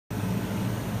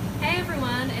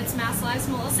everyone. It's MassLive's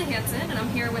Melissa Hanson, and I'm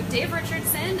here with Dave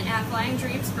Richardson at Flying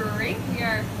Dreams Brewery. We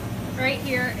are right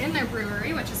here in their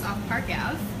brewery, which is off Park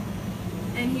Ave,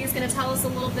 and he's going to tell us a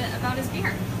little bit about his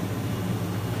beer.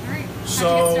 All right.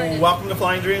 So, welcome to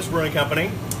Flying Dreams Brewing Company.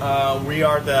 We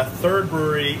are the third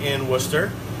brewery in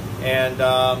Worcester, and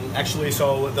actually,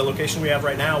 so the location we have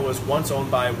right now was once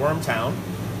owned by Wormtown,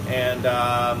 and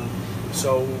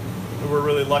so we're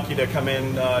really lucky to come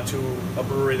in to a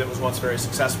brewery that was once very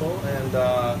successful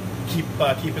and keep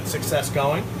its success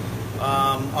going.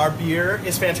 Our beer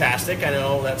is fantastic. I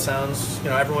know that sounds,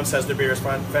 everyone says their beer is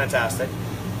fantastic,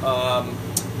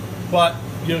 but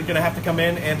you're going to have to come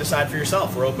in and decide for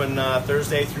yourself. We're open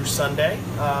Thursday through Sunday.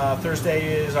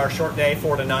 Thursday is our short day,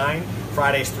 4 to 9.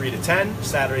 Friday's 3 to 10.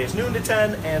 Saturday is noon to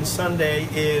 10, and Sunday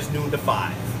is noon to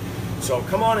 5. So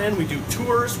come on in, we do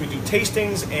tours, we do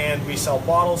tastings, and we sell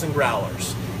bottles and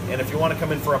growlers. And if you want to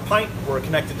come in for a pint, we're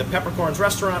connected to Peppercorn's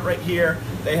restaurant right here.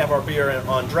 They have our beer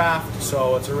on draft,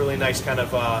 so it's a really nice kind of,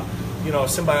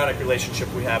 symbiotic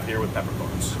relationship we have here with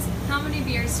Peppercorn's. How many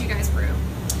beers do you guys brew?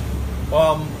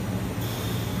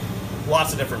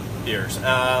 Lots of different beers.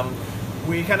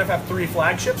 We kind of have three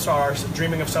flagships: our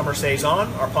Dreaming of Summer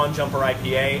Saison, our Pond Jumper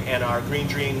IPA, and our Green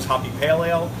Dreams Hoppy Pale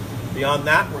Ale. Beyond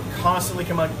that, we're constantly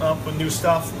coming up with new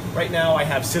stuff. Right now, I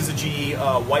have Syzygy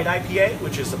White IPA,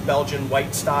 which is a Belgian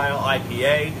white-style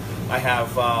IPA. I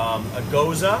have a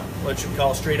Goza, which we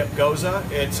call straight up Goza.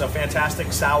 It's a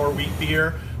fantastic sour wheat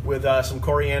beer with some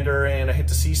coriander and a hint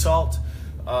of sea salt.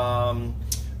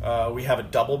 We have a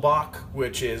Double Bock,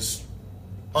 which is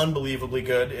unbelievably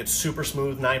good. It's super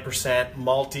smooth, 9%,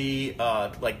 malty,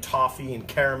 like toffee and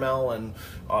caramel, and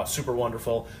super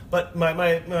wonderful. But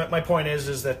my point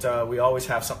is that we always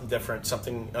have something different,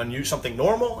 something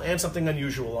normal, and something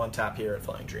unusual on tap here at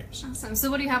Flying Dreams. Awesome.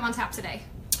 So what do you have on tap today?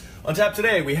 On tap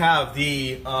today, we have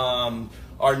the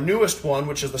our newest one,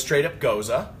 which is the straight up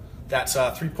Goza. That's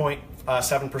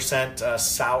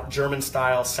 3.7%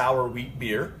 German-style sour wheat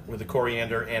beer with the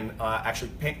coriander and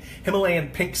actually Himalayan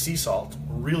pink sea salt.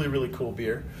 Really, really cool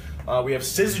beer. We have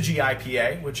Syzygy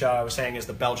IPA, which I was saying is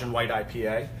the Belgian white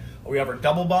IPA. We have our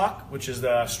Double Bock, which is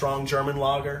the strong German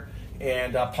lager,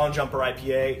 and Pond Jumper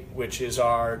IPA, which is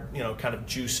our kind of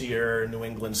juicier New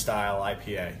England-style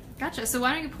IPA. Gotcha. So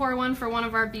why don't you pour one for one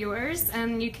of our viewers,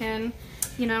 and you can,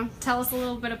 tell us a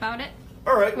little bit about it.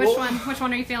 All right. Which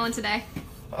one are you feeling today?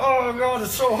 Oh God,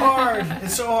 it's so hard.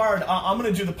 It's so hard. I'm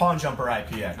gonna do the Pond Jumper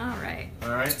IPA. All right. All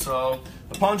right. So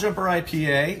the Pond Jumper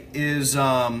IPA is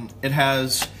it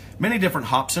has many different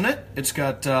hops in it. It's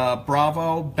got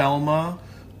Bravo, Belma,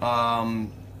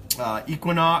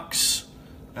 Equinox,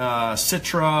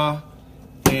 Citra,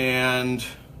 and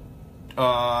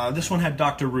this one had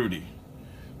Dr. Rudy.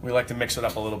 We like to mix it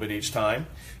up a little bit each time.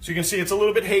 So you can see it's a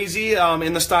little bit hazy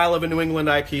in the style of a New England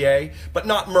IPA, but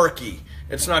not murky.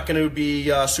 It's not going to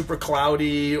be super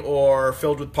cloudy or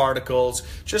filled with particles,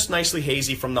 just nicely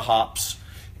hazy from the hops.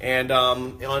 And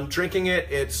on drinking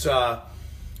it, it's, the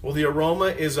aroma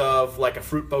is of like a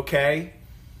fruit bouquet.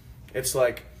 It's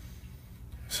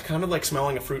kind of like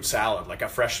smelling a fruit salad, like a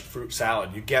fresh fruit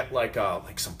salad. You get like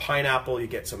some pineapple, you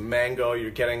get some mango,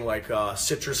 you're getting like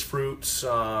citrus fruits,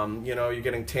 you're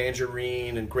getting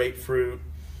tangerine and grapefruit.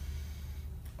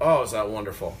 Oh, is that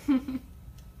wonderful.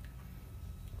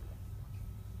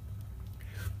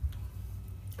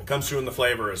 It comes through in the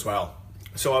flavor as well.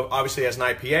 So obviously as an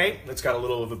IPA, it's got a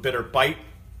little of a bitter bite.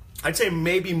 I'd say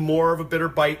maybe more of a bitter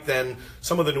bite than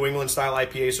some of the New England style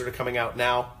IPAs that are coming out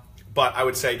now. But I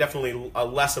would say definitely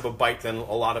less of a bite than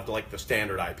a lot of the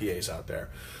standard IPAs out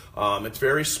there. It's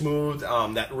very smooth.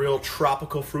 That real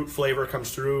tropical fruit flavor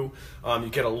comes through. You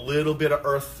get a little bit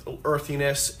of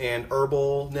earthiness and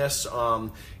herbalness.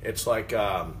 It's like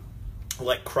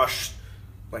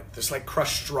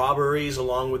crushed strawberries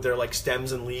along with their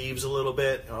stems and leaves a little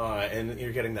bit, and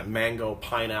you're getting that mango,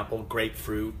 pineapple,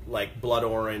 grapefruit, blood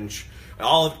orange.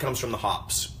 All of it comes from the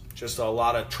hops. Just a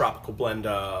lot of tropical blend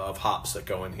of hops that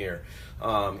go in here,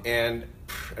 and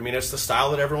I mean it's the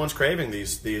style that everyone's craving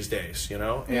these days, And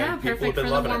yeah, perfect for the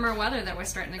warmer weather that we're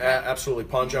starting to get. Absolutely,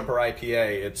 Pond Jumper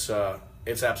IPA.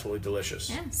 It's absolutely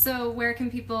delicious. Yeah. So where can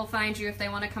people find you if they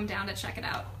want to come down to check it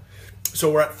out?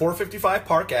 So we're at 455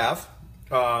 Park Ave.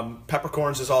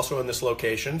 Peppercorns is also in this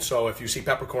location, so if you see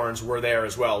Peppercorns, we're there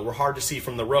as well. We're hard to see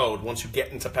from the road. Once you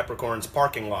get into Peppercorns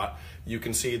parking lot, you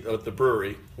can see the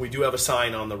brewery. We do have a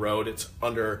sign on the road. It's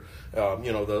under,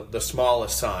 the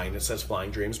smallest sign. It says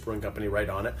Flying Dreams Brewing Company right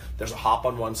on it. There's a hop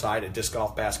on one side, a disc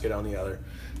golf basket on the other.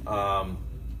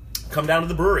 Come down to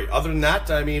the brewery. Other than that,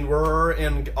 I mean, we're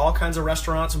in all kinds of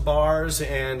restaurants and bars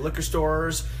and liquor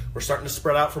stores. we're starting to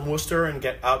spread out from Worcester and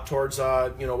get out towards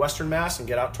Western Mass and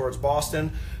get out towards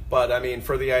Boston. But I mean,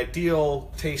 for the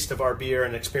ideal taste of our beer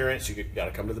and experience, you got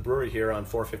to come to the brewery here on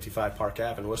 455 Park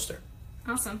Ave in Worcester.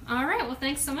 Awesome. All right. Well,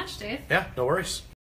 thanks so much, Dave. Yeah, no worries.